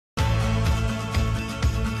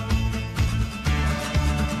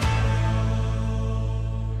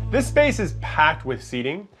This space is packed with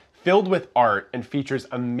seating, filled with art, and features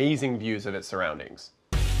amazing views of its surroundings.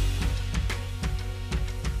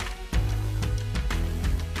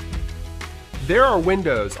 There are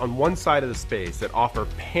windows on one side of the space that offer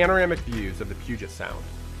panoramic views of the Puget Sound.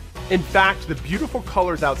 In fact, the beautiful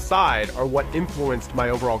colors outside are what influenced my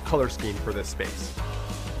overall color scheme for this space.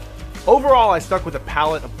 Overall, I stuck with a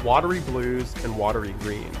palette of watery blues and watery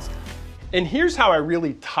greens. And here's how I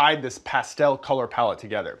really tied this pastel color palette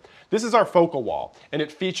together. This is our focal wall, and it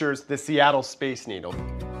features the Seattle Space Needle.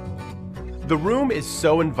 The room is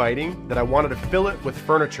so inviting that I wanted to fill it with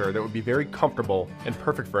furniture that would be very comfortable and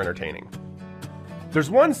perfect for entertaining. There's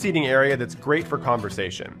one seating area that's great for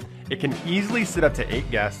conversation. It can easily sit up to 8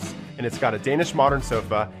 guests, and it's got a Danish modern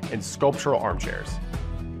sofa and sculptural armchairs.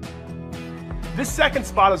 This second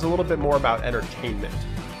spot is a little bit more about entertainment.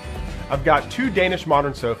 I've got 2 Danish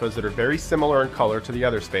modern sofas that are very similar in color to the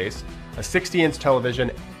other space, a 60-inch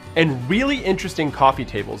television, and really interesting coffee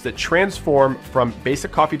tables that transform from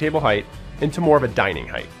basic coffee table height into more of a dining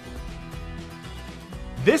height.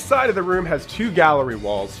 This side of the room has 2 gallery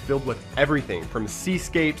walls filled with everything from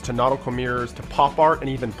seascapes to nautical mirrors to pop art and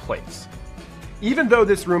even plates. Even though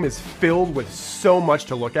this room is filled with so much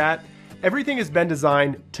to look at, everything has been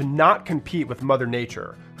designed to not compete with Mother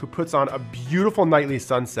Nature, who puts on a beautiful nightly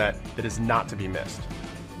sunset that is not to be missed.